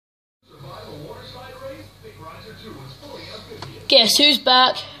Guess who's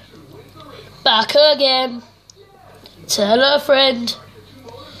back? Back again. Tell a friend.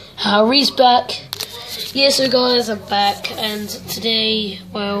 Harry's back. Yeah, so guys, I'm back, and today,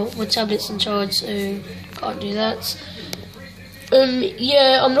 well, my tablet's in charge, so can't do that.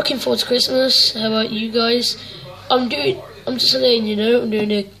 Yeah, I'm looking forward to Christmas. How about you guys? I'm just letting you know, I'm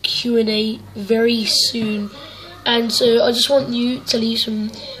doing a Q&A very soon, and so I just want you to leave some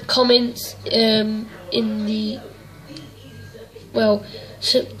comments in the, well,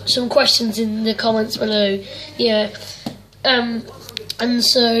 some questions in the comments below. Yeah, and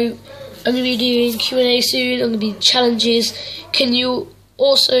so I'm going to be doing Q&A soon. I'm going to be challenges. Can you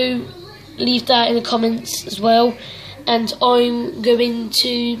also leave that in the comments as well? And I'm going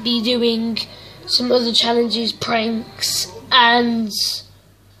to be doing some other challenges, pranks, and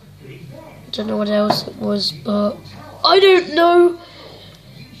I don't know what else it was, but I don't know.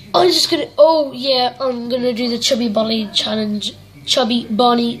 I'm just gonna. Oh yeah, I'm gonna do the Chubby Bunny challenge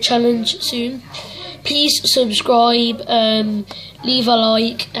soon. Please subscribe, leave a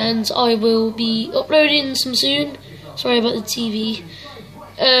like, and I will be uploading some soon. Sorry about the TV.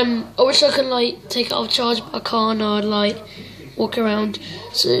 I wish I could like take it off charge, but I can't. I'd like walk around.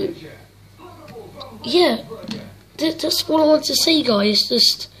 So yeah, that's what I want to say, guys.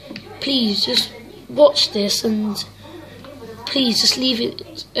 Please just watch this, and please just leave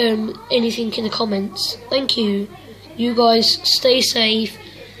it anything in the comments. Thank you. You guys stay safe,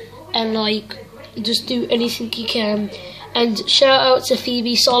 and like just do anything you can. And shout out to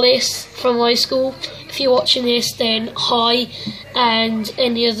Phoebe Solis from my school. If you're watching this, then hi, and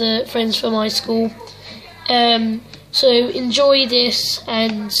any other friends from my school. So enjoy this,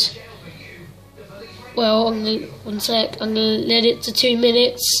 and well, one sec, I'm gonna let it to 2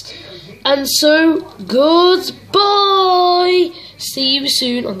 minutes. And so goodbye. See you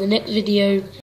soon on the next video.